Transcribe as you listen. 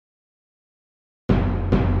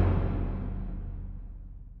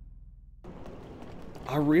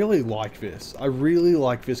I really like this. I really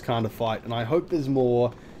like this kind of fight, and I hope there's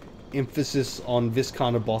more emphasis on this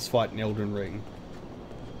kind of boss fight in Elden Ring.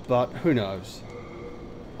 But who knows?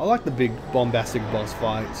 I like the big bombastic boss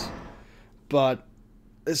fights, but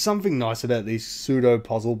there's something nice about these pseudo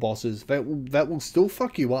puzzle bosses that will still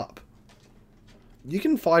fuck you up. You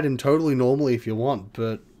can fight him totally normally if you want,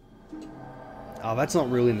 but that's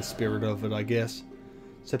not really in the spirit of it, I guess.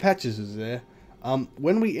 So Patches is there.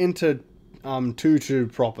 When we enter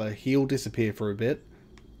 2-2 proper, he'll disappear for a bit.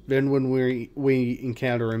 Then when we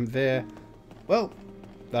encounter him there, well,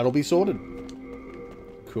 that'll be sorted.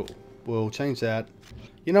 Cool. We'll change that.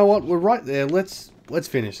 You know what? We're right there. Let's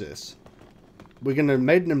finish this. We're gonna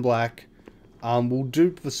Maiden in Black. We'll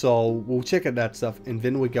dupe the soul. We'll check out that stuff, and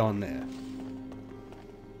then we go on there.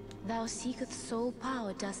 Thou seeketh soul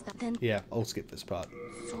power, dost thou then? Yeah, I'll skip this part.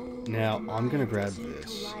 Now I'm gonna grab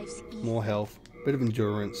this. More health, bit of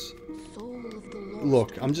endurance.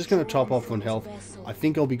 Look, I'm just gonna top off on health. I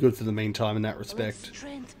think I'll be good for the meantime in that respect.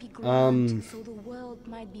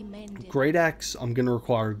 Great Axe, I'm gonna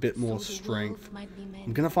require a bit more strength.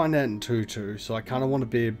 I'm gonna find out in 2-2, so I kind of want to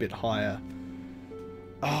be a bit higher.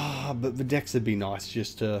 But the dex would be nice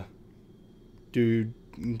just to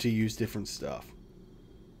use different stuff.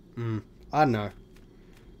 I don't know.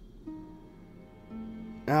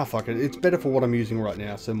 Fuck it. It's better for what I'm using right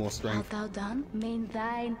now, so more strength. Art thou done? Main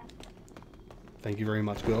thine. Thank you very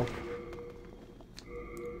much, girl.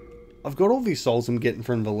 I've got all these souls I'm getting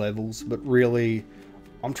from the levels, but really,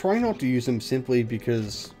 I'm trying not to use them simply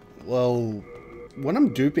because, well, when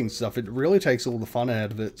I'm duping stuff, it really takes all the fun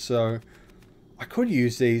out of it, so I could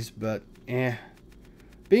use these, but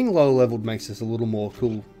being low leveled makes this a little more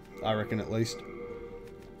cool, I reckon, at least.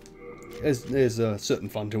 There's a certain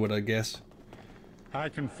fun to it, I guess. I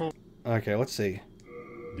can fall Okay, let's see.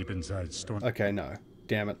 deep inside storm. Okay, no.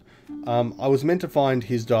 Damn it. I was meant to find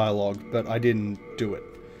his dialogue, but I didn't do it.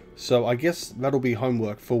 So I guess that'll be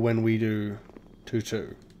homework for when we do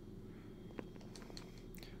 2-2.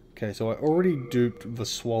 Okay, so I already duped the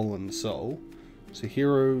Swollen Soul. So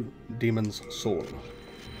Hero, Demon's Sword.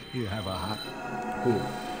 You have a hat.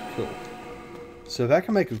 Cool. So that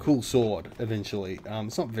can make a cool sword, eventually.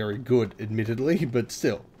 It's not very good, admittedly, but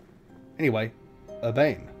still. Anyway,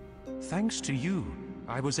 Urbane. Thanks to you,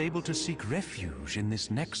 I was able to seek refuge in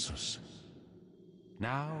this nexus.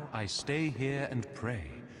 Now I stay here and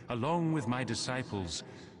pray, along with my disciples,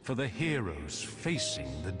 for the heroes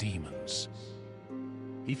facing the demons.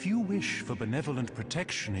 If you wish for benevolent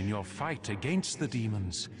protection in your fight against the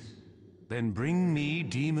demons, then bring me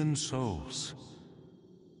demon souls.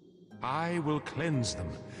 I will cleanse them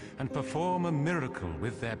and perform a miracle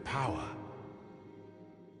with their power.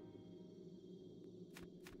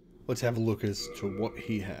 Let's have a look as to what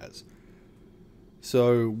he has.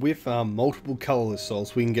 So, with multiple colorless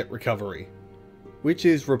souls, we can get recovery, which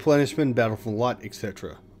is replenishment, battle for light,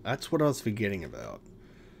 etc. That's what I was forgetting about.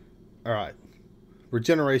 Alright.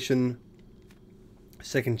 Regeneration,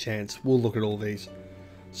 second chance, we'll look at all these.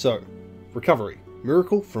 So, recovery.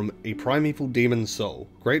 Miracle from a primeval demon soul.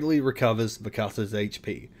 Greatly recovers the caster's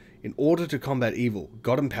HP. In order to combat evil,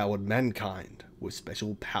 God empowered mankind with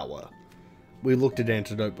special power. We looked at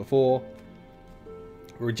Antidote before.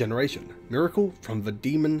 Regeneration. Miracle from the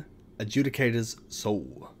demon adjudicator's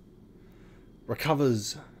soul.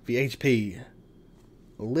 Recovers the HP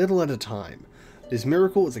a little at a time. This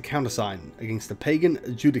miracle is a countersign against the pagan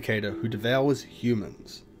adjudicator who devours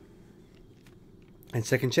humans. And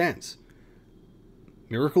second chance.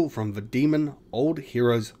 Miracle from the demon old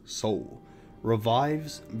hero's soul.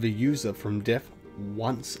 Revives the user from death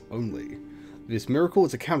once only. This miracle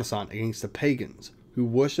is a countersign against the pagans who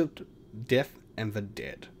worshipped death and the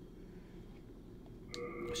dead.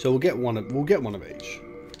 So we'll get one of each.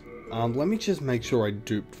 Let me just make sure I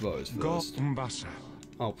duped those first.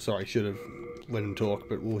 Oh, sorry, should have let him talk,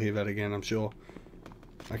 but we'll hear that again, I'm sure.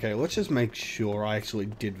 Okay, let's just make sure I actually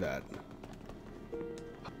did that.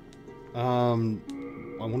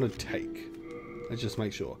 I want to take. Let's just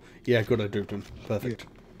make sure. Yeah, good, I duped him. Perfect.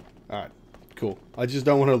 Alright, cool. I just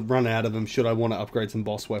don't want to run out of them should I want to upgrade some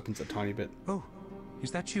boss weapons a tiny bit. Oh,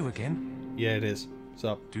 is that you again? Yeah, it is. What's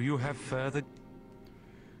up? Do you have further?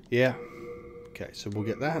 Yeah. Okay, so we'll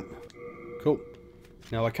get that. Cool.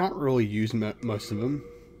 Now, I can't really use most of them.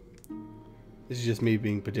 This is just me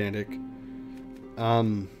being pedantic. I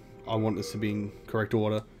want this to be in correct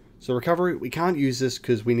order. So recovery, we can't use this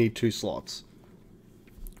because we need 2 slots.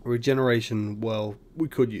 Regeneration, well, we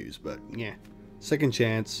could use, but yeah. Second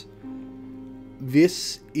chance.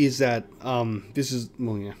 This is that,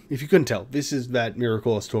 well, yeah, if you couldn't tell, this is that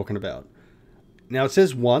miracle I was talking about. Now, it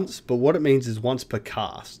says once, but what it means is once per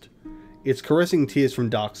cast. It's Caressing Tears from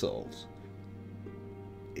Dark Souls.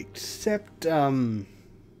 Except, wait,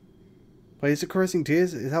 is it Caressing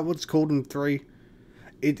Tears? Is that what it's called in 3?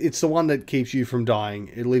 It's the one that keeps you from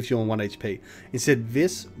dying. It leaves you on 1 HP. Instead,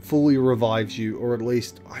 this fully revives you, or at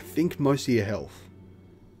least, I think, most of your health.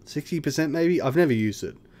 60% maybe? I've never used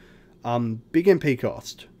it. Big MP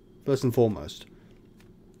cost, first and foremost.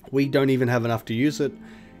 We don't even have enough to use it,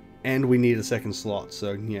 and we need a second slot,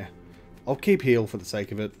 so yeah. I'll keep heal for the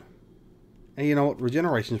sake of it. And you know what?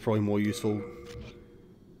 Regeneration is probably more useful.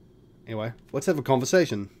 Anyway, let's have a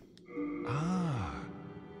conversation.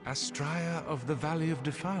 Astraea of the Valley of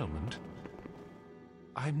Defilement?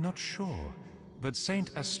 I'm not sure, but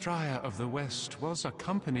Saint Astraea of the West was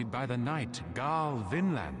accompanied by the knight Garl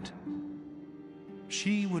Vinland.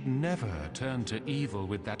 She would never turn to evil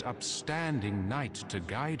with that upstanding knight to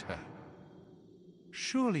guide her.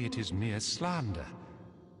 Surely it is mere slander.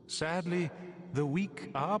 Sadly, the weak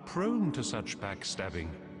are prone to such backstabbing.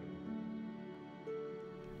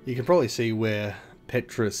 You can probably see where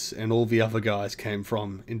Petrus and all the other guys came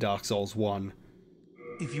from in Dark Souls 1.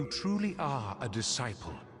 If you truly are a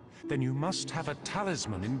disciple, then you must have a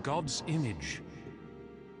talisman in God's image.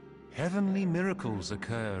 Heavenly miracles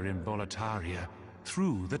occur in Boletaria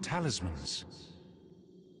through the talismans.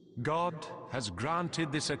 God has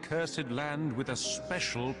granted this accursed land with a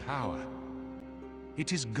special power.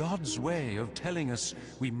 It is God's way of telling us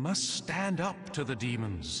we must stand up to the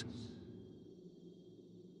demons.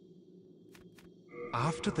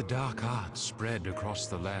 After the dark arts spread across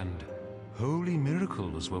the land, holy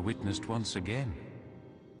miracles were witnessed once again.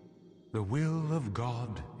 The will of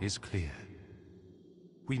God is clear.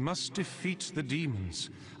 We must defeat the demons,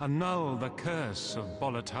 annul the curse of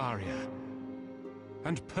Boletaria,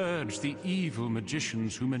 and purge the evil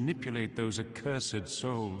magicians who manipulate those accursed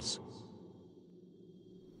souls.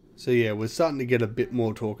 So yeah, we're starting to get a bit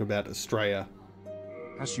more talk about Astraea.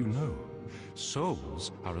 As you know,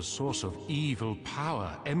 souls are a source of evil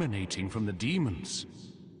power emanating from the demons.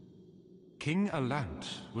 King Alant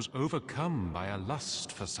was overcome by a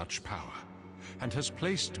lust for such power, and has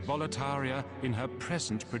placed Boletaria in her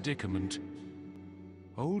present predicament.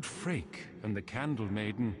 Old Frake and the Candle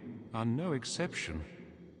Maiden are no exception.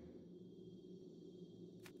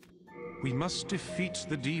 We must defeat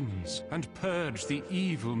the demons and purge the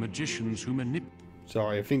evil magicians who manipulate.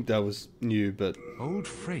 Sorry, I think that was new, but... Old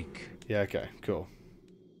Frake. Yeah, okay, cool.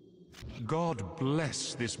 God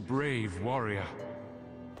bless this brave warrior.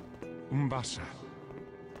 Umbasa.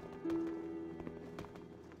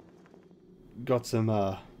 Got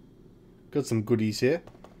some goodies here.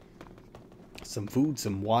 Some food,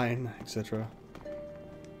 some wine, etc.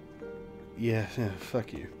 Yeah,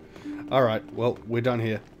 fuck you. Alright, well, we're done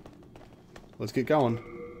here. Let's get going.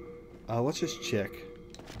 Let's just check.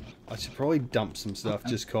 I should probably dump some stuff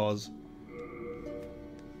just cause...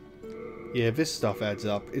 Yeah, this stuff adds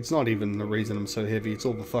up. It's not even the reason I'm so heavy, it's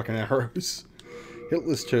all the fucking arrows.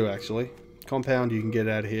 Hitless 2, actually. Compound you can get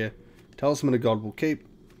out of here. Talisman of God we'll keep.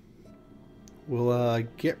 We'll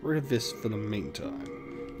get rid of this for the meantime.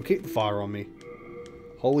 We'll keep the fire on me.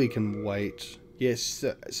 Holy can wait. Yes,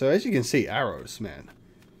 so as you can see, arrows, man.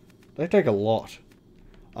 They take a lot.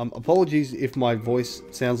 Apologies if my voice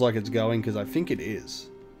sounds like it's going, because I think it is.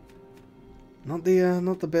 Not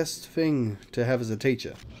the best thing to have as a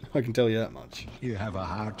teacher. I can tell you that much. You have a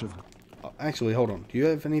heart of... Actually, hold on. Do you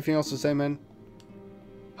have anything else to say, man?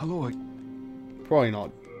 Hello. Probably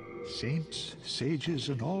not. Saints, sages,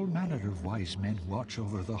 and all manner of wise men watch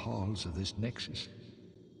over the halls of this nexus.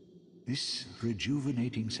 This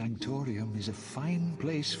rejuvenating sanctorium is a fine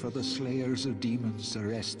place for the slayers of demons to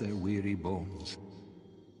rest their weary bones.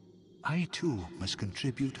 I too must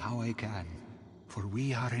contribute how I can, for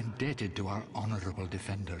we are indebted to our honorable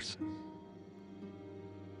defenders.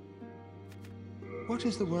 What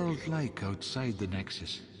is the world like outside the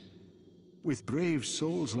Nexus? With brave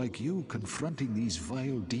souls like you confronting these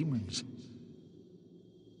vile demons.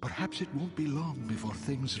 Perhaps it won't be long before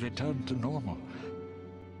things return to normal.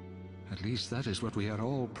 At least that is what we are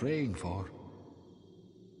all praying for.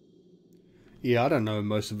 Yeah, I don't know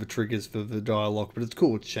most of the triggers for the dialogue, but it's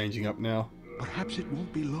cool it's changing up now. Perhaps it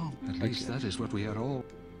won't be long. At least that is what we are all...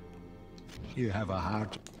 You have a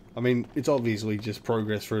heart. I mean, it's obviously just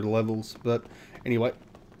progress through the levels, but anyway.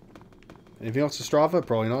 Anything else to Strava?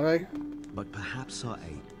 Probably not, eh? But perhaps our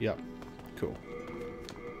aid. Yep. Cool.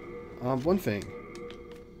 One thing.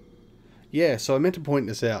 Yeah, so I meant to point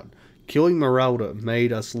this out. Killing Meralda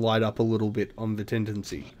made us light up a little bit on the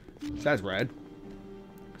tendency. So that's rad.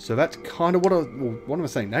 So that's kind of what what am I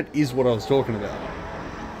saying? That is what I was talking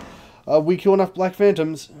about. We kill enough Black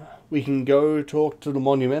Phantoms, we can go talk to the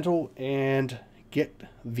Monumental and get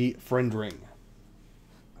the friend ring.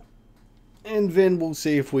 And then we'll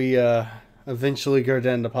see if we eventually go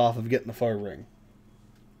down the path of getting the foe ring.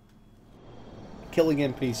 Killing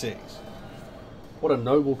NPCs. What a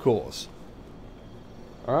noble cause.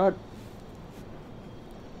 Alright.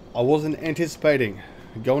 I wasn't anticipating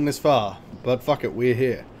going this far, but fuck it, we're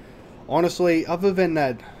here. Honestly, other than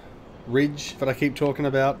that ridge that I keep talking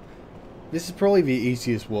about, this is probably the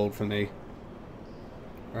easiest world for me.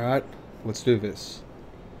 Alright, let's do this.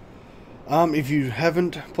 If you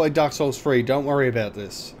haven't played Dark Souls 3, don't worry about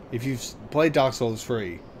this. If you've played Dark Souls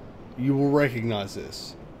 3, you will recognize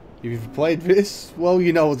this. If you've played this, well,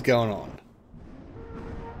 you know what's going on.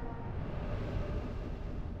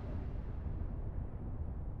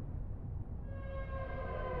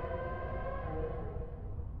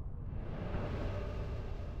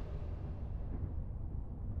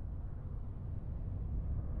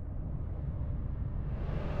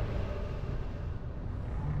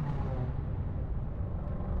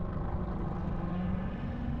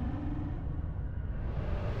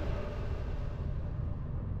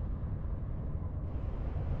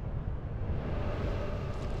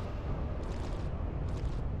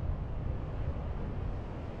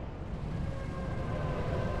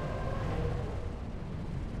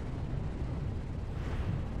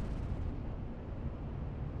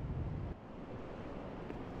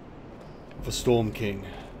 The Storm King.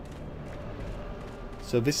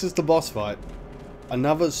 So this is the boss fight.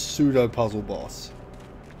 Another pseudo puzzle boss.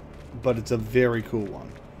 But it's a very cool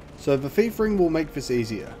one. So the thief ring will make this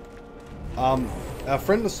easier. Our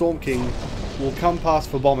friend the Storm King will come past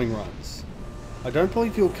for bombing runs. I don't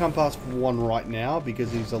believe he'll come past for one right now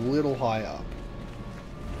because he's a little high up.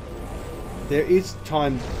 There is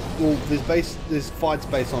time. Well, this fight's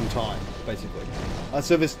based on time, basically.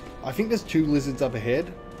 So I think there's 2 lizards up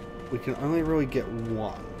ahead. We can only really get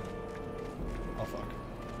one. Oh, fuck.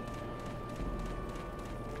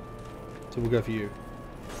 So we'll go for you.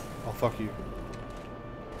 Oh, fuck you.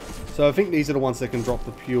 So I think these are the ones that can drop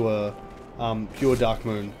the pure Dark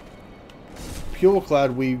Moon. Pure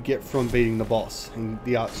Cloud we get from beating the boss in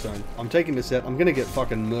the archstone. I'm taking this out. I'm going to get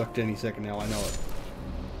fucking murked any second now, I know it.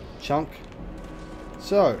 Chunk.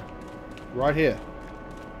 So, right here.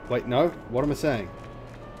 Wait, no. What am I saying?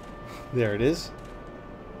 There it is.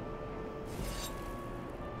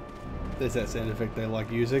 There's that sound effect they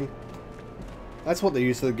like using. That's what they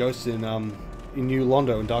use for the ghosts in New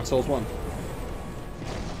Londo in Dark Souls 1.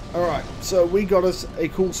 Alright, so we got us a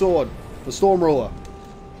cool sword. The Storm Ruler.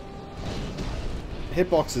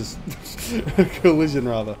 Hitboxes. Collision,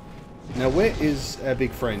 rather. Now, where is our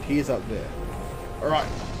big friend? He is up there. Alright.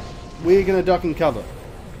 We're going to duck and cover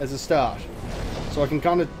as a start. So I can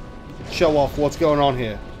kind of show off what's going on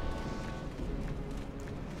here.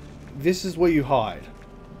 This is where you hide.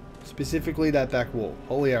 Specifically that back wall.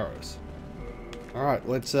 Holy arrows. Alright,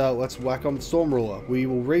 let's whack on the Storm Ruler. We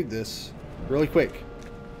will read this really quick.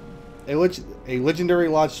 A legendary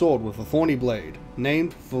large sword with a thorny blade,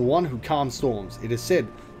 named for one who calms storms. It is said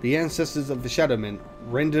the ancestors of the Shadowmen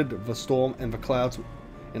rendered the storm and the clouds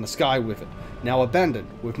in the sky with it. Now abandoned,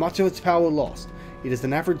 with much of its power lost, it is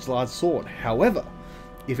an average large sword. However,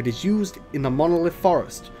 if it is used in the Monolith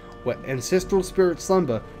Forest, where ancestral spirits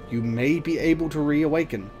slumber, you may be able to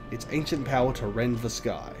reawaken its ancient power to rend the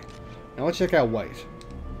sky. Now let's check our weight.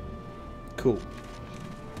 Cool.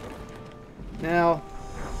 Now,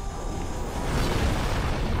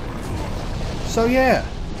 so yeah.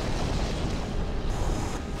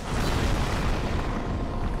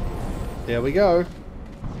 There we go.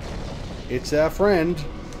 It's our friend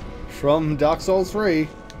from Dark Souls 3.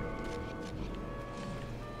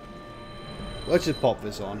 Let's just pop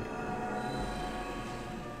this on.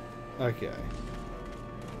 Okay.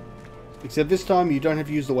 Except this time you don't have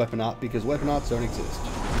to use the weapon art because weapon arts don't exist.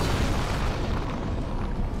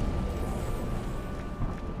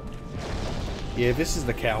 Yeah, this is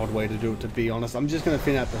the coward way to do it, to be honest. I'm just going to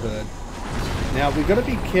thin out the herd. Now, we've got to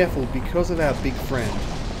be careful because of our big friend.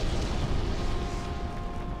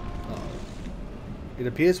 It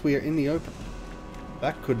appears we are in the open.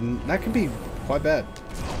 That could be quite bad.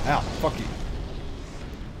 Ow, fuck you.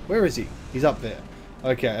 Where is he? He's up there.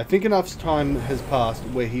 Okay, I think enough time has passed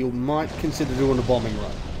where he might consider doing a bombing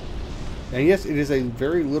run. And yes, it is a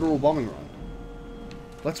very literal bombing run.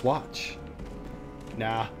 Let's watch.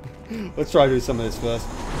 Nah. Let's try to do some of this first.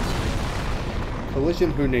 Collision,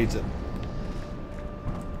 who needs it?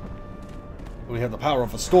 When we have the power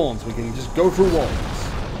of the storms, we can just go through walls.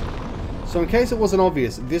 So in case it wasn't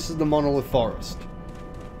obvious, this is the Monolith Forest.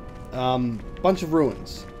 Bunch of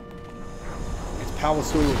ruins. Its power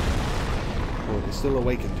still... Or it is still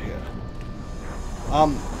awakened here.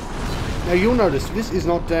 Now you'll notice this is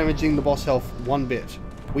not damaging the boss health one bit.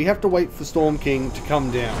 We have to wait for Storm King to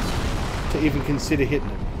come down to even consider hitting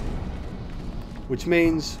him. Which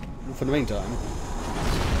means, for the meantime,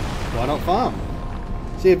 why not farm?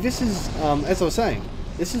 See, if this is, as I was saying,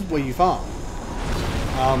 this is where you farm.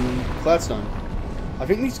 Cloudstone. I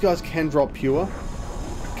think these guys can drop pure.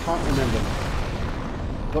 I can't remember.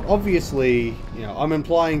 But obviously, you know, I'm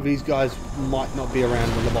implying these guys might not be around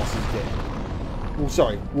when the boss is dead. Well,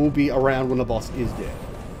 sorry, will be around when the boss is dead.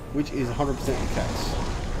 Which is 100% the case.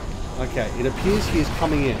 Okay, it appears he is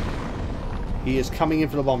coming in. He is coming in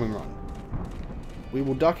for the bombing run. We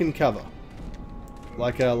will duck in cover.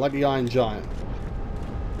 Like the Iron Giant.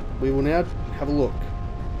 We will now have a look.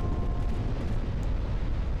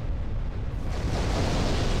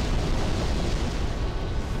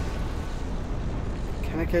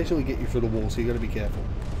 Can occasionally get you through the wall, so you gotta be careful.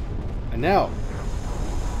 And now,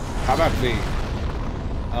 how about me?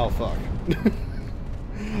 Oh fuck.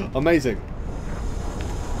 Amazing.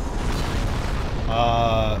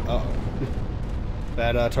 Uh-oh.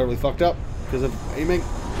 That totally fucked up because of aiming.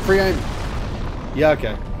 Free aim. Yeah,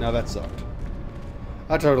 okay. Now that sucked.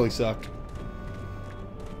 That totally sucked.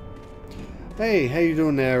 Hey, how you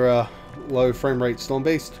doing there, low frame rate Storm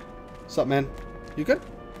Beast? What's up, man? You good?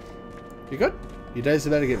 You good? Your day's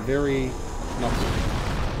about to get very knocked.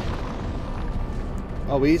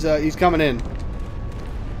 Oh, he's coming in.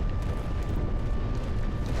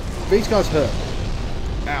 These guys hurt.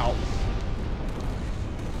 Ow.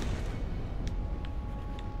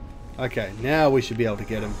 Okay, now we should be able to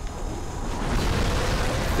get him.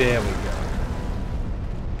 There we go.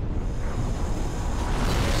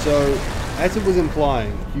 So, as it was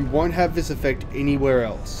implying, you won't have this effect anywhere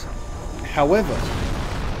else. However,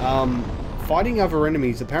 fighting other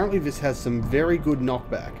enemies, apparently this has some very good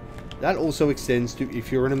knockback. That also extends to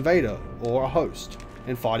if you're an invader or a host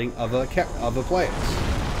and fighting other players.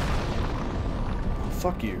 Oh,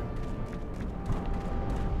 fuck you.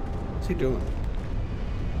 What's he doing?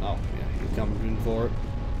 Oh, yeah, he's coming in for it.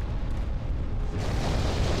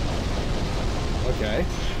 Okay.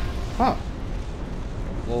 Huh.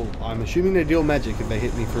 Well, I'm assuming they deal magic if they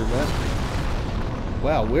hit me through that.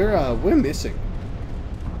 Wow, we're missing.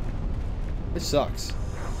 This sucks.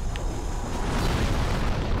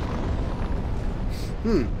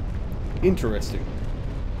 Interesting.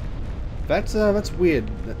 That's weird.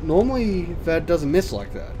 Normally that doesn't miss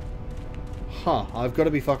like that. Huh, I've got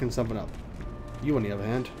to be fucking something up. You on the other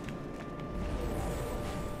hand.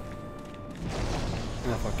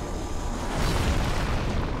 Ah, fuck you.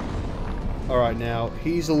 Alright, now,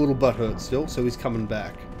 he's a little butthurt still, so he's coming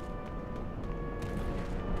back.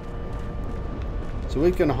 So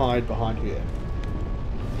we're going to hide behind here.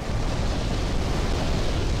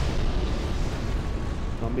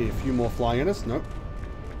 Might be a few more flying at us. Nope.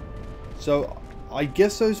 So, I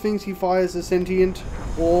guess those things he fires are sentient,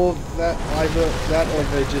 or that either that or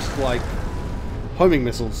they're just like homing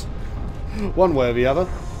missiles. One way or the other.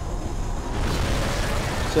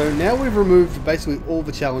 So now we've removed basically all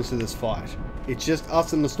the challenge to this fight. It's just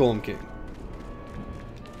us and the Storm King.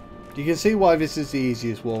 You can see why this is the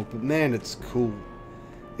easiest world, but man, it's cool.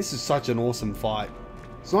 This is such an awesome fight.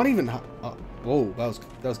 It's not even... whoa,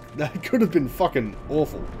 that could have been fucking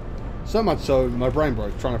awful. So much so, my brain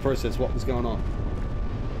broke trying to process what was going on.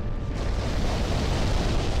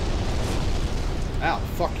 Ow,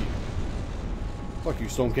 fuck you. Fuck you,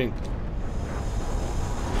 Storm King.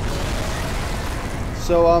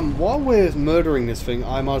 So, while we're murdering this thing,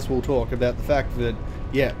 I might as well talk about the fact that,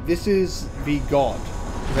 yeah, this is the god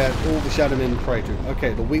that all the Shadow Men pray to.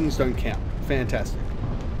 Okay, the wings don't count. Fantastic.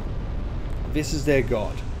 This is their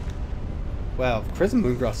god. Wow, Crescent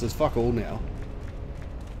Moongrass is fuck all now.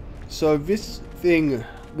 So this thing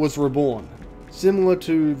was reborn, similar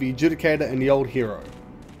to the Judicator and the Old Hero,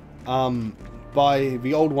 by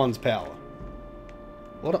the Old One's power.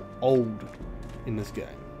 A lot of old in this game.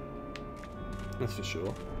 That's for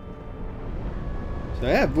sure. So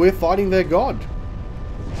yeah, we're fighting their god.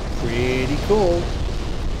 Pretty cool.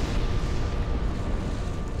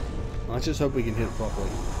 Let's just hope we can hit it properly.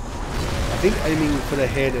 I think aiming for the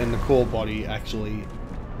head and the core body actually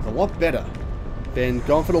is a lot better than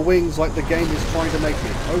going for the wings like the game is trying to make me.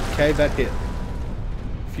 Okay, that hit.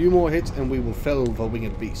 A few more hits and we will fell the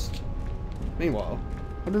winged beast. Meanwhile,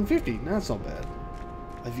 150, no, that's not bad.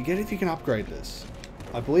 I forget if you can upgrade this.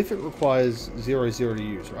 I believe it requires 0, 0 to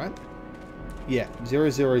use, right? Yeah, 0,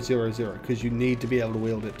 0, 0, 0, because you need to be able to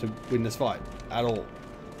wield it to win this fight. At all.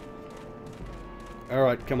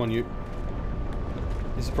 Alright, come on you.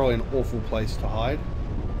 This is probably an awful place to hide.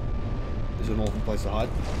 This is an awful place to hide.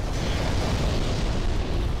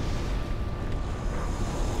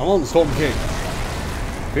 Come on, Storm King.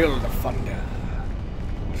 Feel the thunder.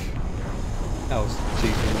 That was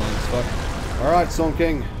cheeky as fuck. Alright, Storm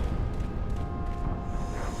King.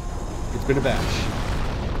 It's been a bash.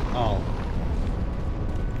 Oh.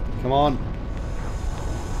 Come on.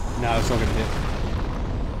 No, it's not going to hit.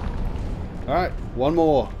 Alright, one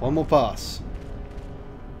more. One more pass.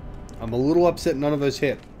 I'm a little upset none of those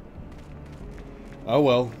hit. Oh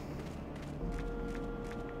well.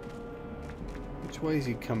 Which way is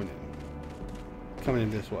he coming in? Coming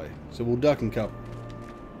in this way. So we'll duck and cover.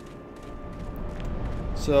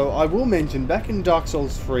 So I will mention, back in Dark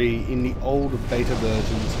Souls 3, in the old beta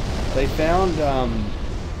versions, they found,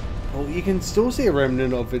 well, you can still see a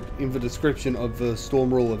remnant of it in the description of the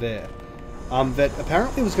Storm Rule of Air. That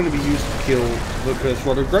apparently was going to be used to kill the Cursed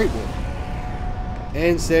Rod of Greatwood. And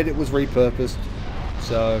instead it was repurposed.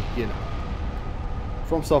 So, you know.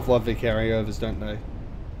 FromSoft love their carryovers, don't they?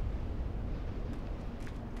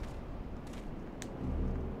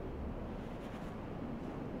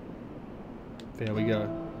 There we go.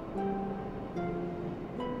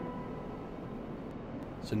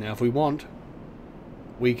 So now if we want,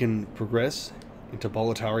 we can progress into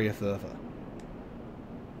Boletaria further.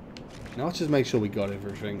 Now let's just make sure we got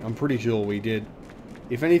everything. I'm pretty sure we did.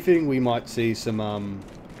 If anything, we might see some,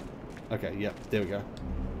 okay, yep, there we go.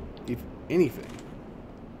 If anything,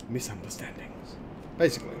 misunderstandings.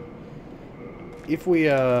 Basically. If we,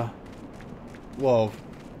 well,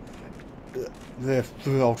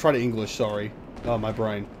 I'll try to English, sorry. Oh, my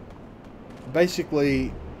brain.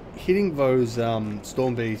 Basically, hitting those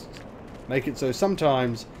storm beasts make it so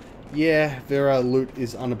sometimes, yeah, their loot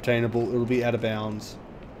is unobtainable, it'll be out of bounds,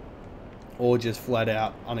 or just flat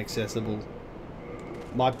out inaccessible.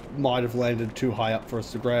 Might have landed too high up for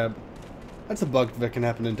us to grab. That's a bug that can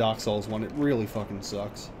happen in Dark Souls 1, it really fucking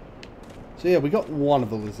sucks. So yeah, we got one of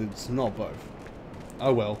the lizards, not both.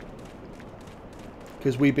 Oh well.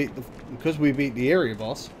 Because we beat the area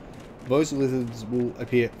boss, those lizards will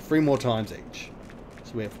appear 3 more times each.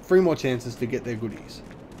 So we have 3 more chances to get their goodies.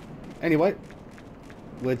 Anyway,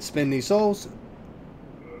 let's spend these souls,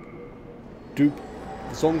 dupe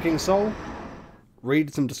the Storm King's soul,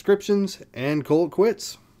 read some descriptions, and call it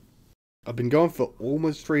quits. I've been going for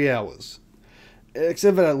almost 3 hours.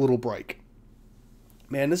 Except for that little break.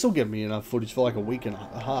 Man, this will give me enough footage for like a week and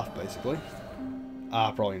a half, basically.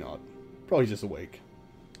 Probably not. Probably just a week.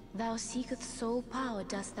 Thou seeketh soul power,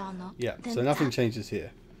 dost thou not? Yeah, Then so nothing tap changes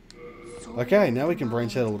here. soul Okay, of now the we can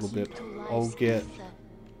branch out a mind, little bit. key to life's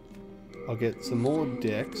I'll get ether. some more Soul of the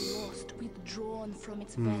decks. lost, withdrawn from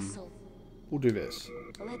its vessel. We'll do this.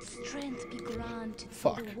 Let strength be granted,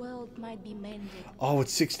 Fuck. so the world might be mended. Oh,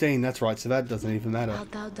 it's 16, that's right, so that doesn't even matter.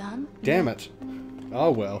 Art thou done? Damn it.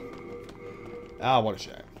 Oh well. Ah, what a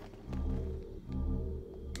shame.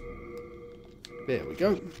 There we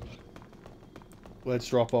go. Let's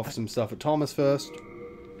drop off some stuff at Thomas first.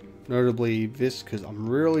 Notably this, because I'm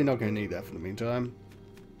really not going to need that for the meantime.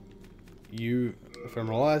 You,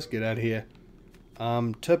 Ephemeral Eyes, get out of here.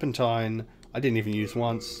 Turpentine, I didn't even use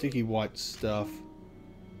once. Sticky white stuff.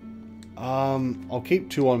 I'll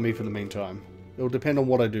keep 2 on me for the meantime. It'll depend on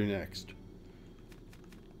what I do next.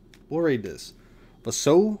 We'll read this. The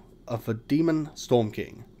soul of a demon Storm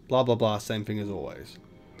King. Blah blah blah, same thing as always.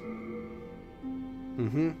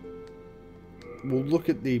 We'll look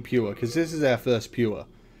at the pure, because this is our first pure.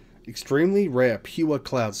 Extremely rare pure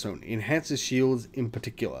cloudstone. Enhances shields in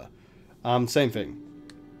particular. Same thing.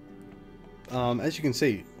 As you can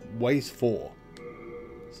see, weighs 4.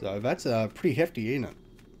 So that's pretty hefty, ain't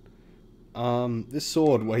it? This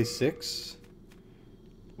sword weighs 6.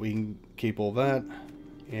 We can keep all that.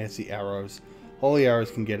 Yeah, it's the arrows. Holy arrows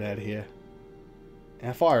can get out of here.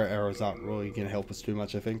 Our fire arrows aren't really going to help us too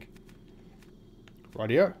much, I think.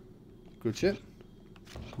 Rightio. Good shit.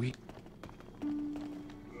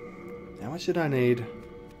 How much did I need?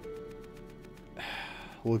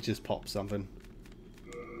 We'll just pop something.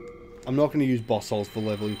 I'm not going to use boss souls for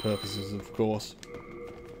leveling purposes, of course.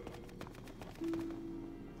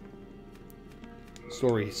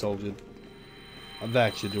 Story soldiered.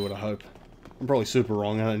 That should do it, I hope. I'm probably super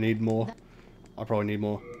wrong. I need more. I probably need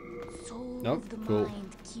more. Nope, cool.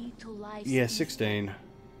 Yeah, 16.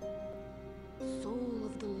 Soul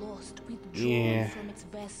of the lost, withdrawn Yeah. from its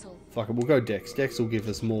vessel. Fuck it, we'll go Dex. Dex will give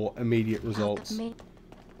us more immediate results.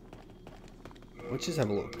 Let's just have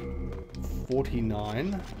a look.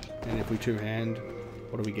 49. And if we two-hand,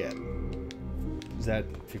 what do we get? Is that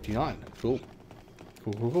 59? Cool.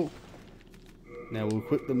 Cool, cool, cool. Now we'll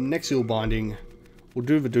equip the Nexial Binding. We'll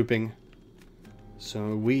do the duping.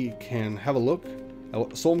 So we can have a look at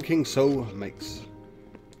what the Storm King Soul makes.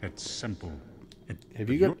 It's simple. Have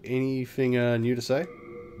you got anything new to say?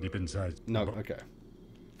 deep inside. No, okay.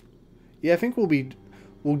 Yeah, I think we'll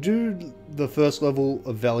do the first level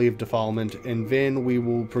of Valley of Defilement, and then we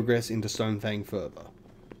will progress into Stonefang further.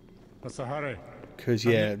 Because,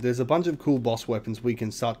 yeah, there's a bunch of cool boss weapons we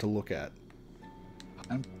can start to look at.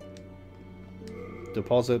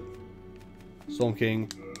 Deposit. Storm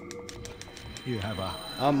King. You have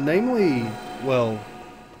a... Namely, well,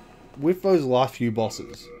 with those last few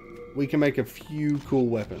bosses, we can make a few cool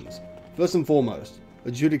weapons. First and foremost,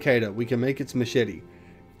 Adjudicator, we can make its machete.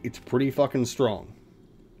 It's pretty fucking strong.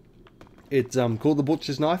 It's called the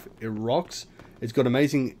Butcher's Knife. It rocks. It's got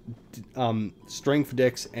amazing strength,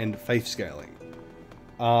 dex, and faith scaling.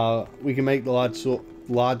 We can make the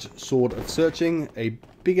large sword of searching, a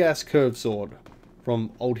big-ass curved sword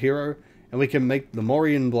from Old Hero, and we can make the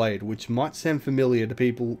Morian Blade, which might sound familiar to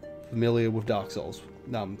people familiar with Dark Souls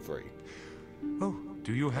 3. Oh,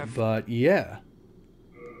 do you have... But yeah.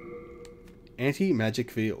 Anti-magic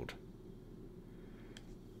field.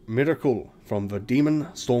 Miracle from the Demon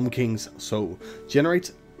Storm King's soul.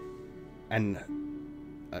 Generates an...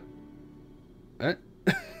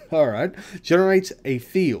 Alright. Generates a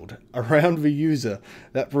field around the user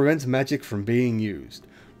that prevents magic from being used.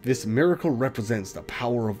 This miracle represents the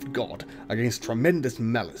power of God against tremendous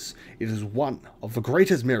malice. It is one of the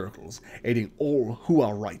greatest miracles, aiding all who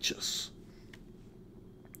are righteous.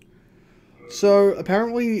 So,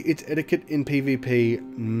 apparently it's etiquette in PvP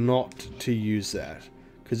not to use that,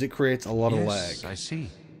 because it creates a lot of lag. Yes, I see.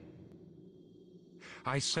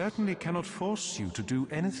 I certainly cannot force you to do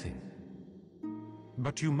anything.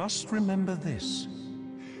 But you must remember this.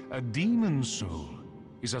 A demon soul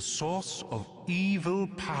is a source of evil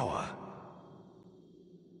power.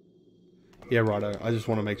 Yeah, righto. I just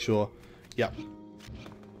want to make sure. Yep.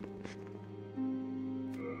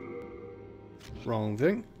 Wrong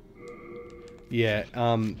thing. Yeah,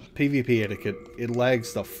 PvP etiquette. It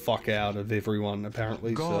lags the fuck out of everyone,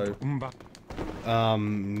 apparently, so...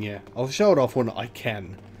 yeah. I'll show it off when I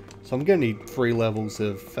can. So I'm gonna need 3 levels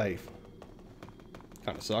of faith.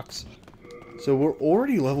 Kinda sucks. So we're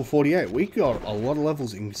already level 48. We got a lot of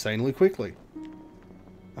levels insanely quickly.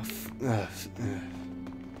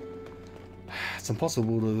 It's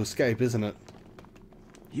impossible to escape, isn't it?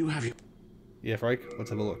 You have... Yeah, Frake, let's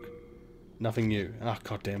have a look. Nothing new. Ah,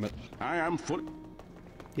 god damn it. I am full...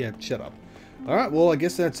 Yeah, shut up. Alright, well, I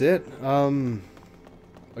guess that's it. I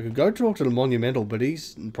could go talk to the Monumental, but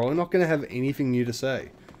he's probably not going to have anything new to say.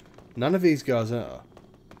 None of these guys are.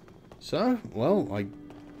 So, well,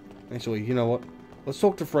 actually, you know what? Let's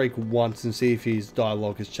talk to Frake once and see if his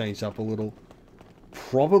dialogue has changed up a little.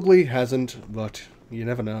 Probably hasn't, but you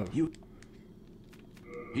never know.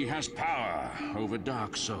 He has power over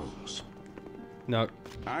Dark Souls. No.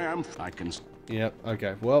 I can... Yep,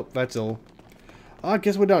 okay. Well, that's all. I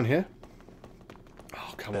guess we're done here.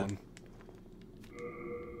 Oh, come on.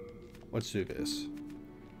 Let's do this.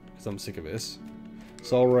 Because I'm sick of this.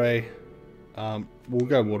 Soul Ray. We'll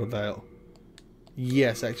go Water Veil.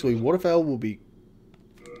 Yes, actually, Water Veil will be...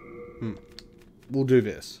 We'll do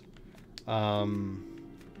this.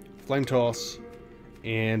 Flame Toss.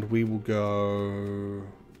 And we will go...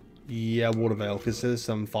 Yeah, Water Veil, because there's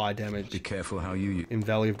some fire damage. Be careful how you... in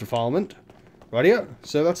Valley of Defilement. Rightio,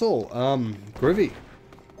 so that's all. Groovy.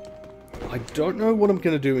 I don't know what I'm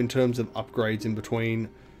going to do in terms of upgrades in between.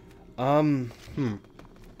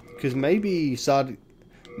 Because maybe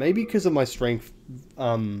because of my strength,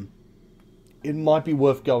 it might be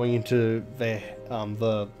worth going into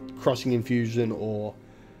the Crushing Infusion, or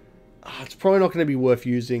it's probably not going to be worth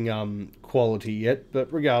using Quality yet, but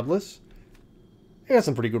regardless, I got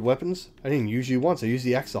some pretty good weapons. I didn't use you once, I used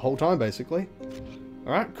the axe the whole time, basically.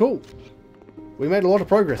 Alright, cool. We made a lot of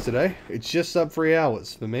progress today. It's just sub 3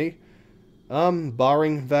 hours for me.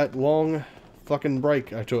 Barring that long fucking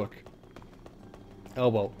break I took. Oh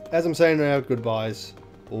well, as I'm saying our goodbyes,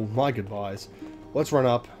 or my goodbyes, let's run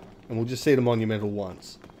up, and we'll just see the Monumental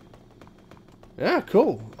once. Yeah,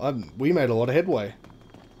 cool. We made a lot of headway.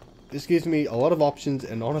 This gives me a lot of options,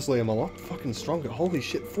 and honestly, I'm a lot fucking stronger. Holy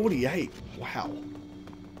shit, 48. Wow.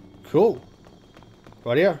 Cool.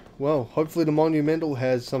 Right, yeah. Well, hopefully the Monumental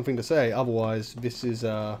has something to say. Otherwise, this is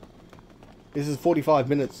 45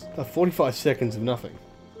 minutes, 45 seconds of nothing.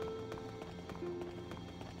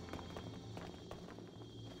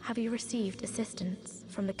 Have you received assistance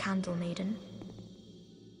from the Candle Maiden?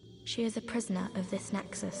 She is a prisoner of this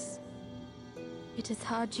nexus. It is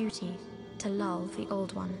her duty to lull the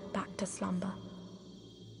Old One back to slumber.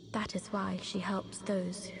 That is why she helps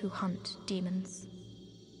those who hunt demons.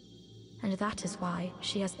 And that is why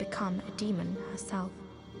she has become a demon herself.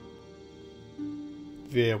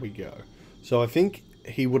 There we go. So I think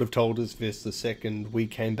he would have told us this the second we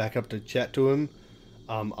came back up to chat to him,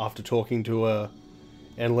 after talking to her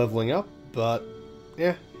and leveling up, but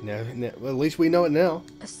yeah, at least we know it now.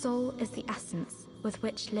 A soul is the essence with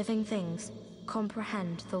which living things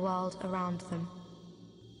comprehend the world around them.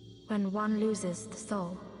 When one loses the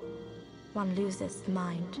soul, one loses the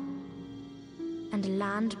mind. And a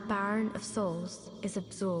land barren of souls is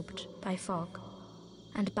absorbed by fog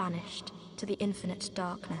and banished to the infinite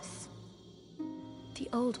darkness. The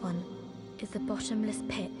old one is a bottomless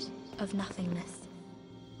pit of nothingness,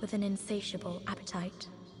 with an insatiable appetite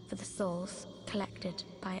for the souls collected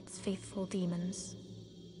by its faithful demons.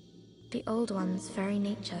 The old one's very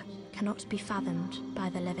nature cannot be fathomed by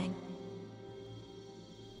the living.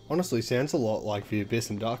 Honestly, sounds a lot like the Abyss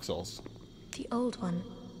in Dark Souls. The old one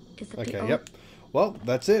is that Okay, the old... yep. Well,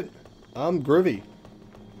 that's it. Groovy.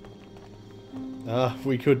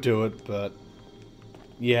 We could do it, but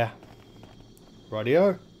yeah.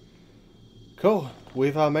 Rightio. Cool.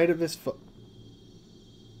 We've made it this far.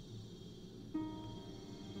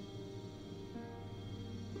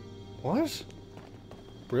 What?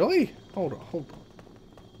 Really? Hold on.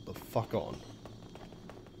 The fuck on.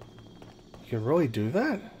 You can really do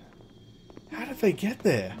that? How did they get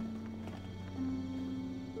there?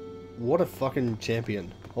 What a fucking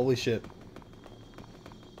champion. Holy shit.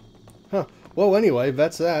 Huh. Well, anyway,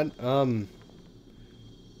 that's that.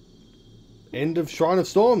 End of Shrine of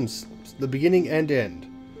Storms. The beginning and end.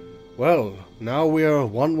 Well, now we are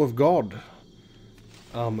one with God.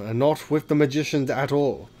 And not with the magicians at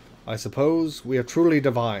all. I suppose we are truly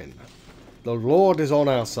divine. The Lord is on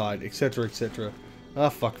our side, etc., etc. Ah,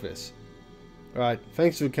 fuck this. Alright,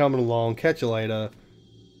 thanks for coming along. Catch you later.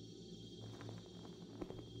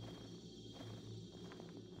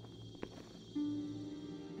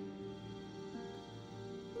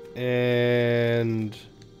 And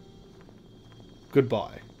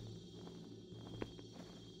goodbye.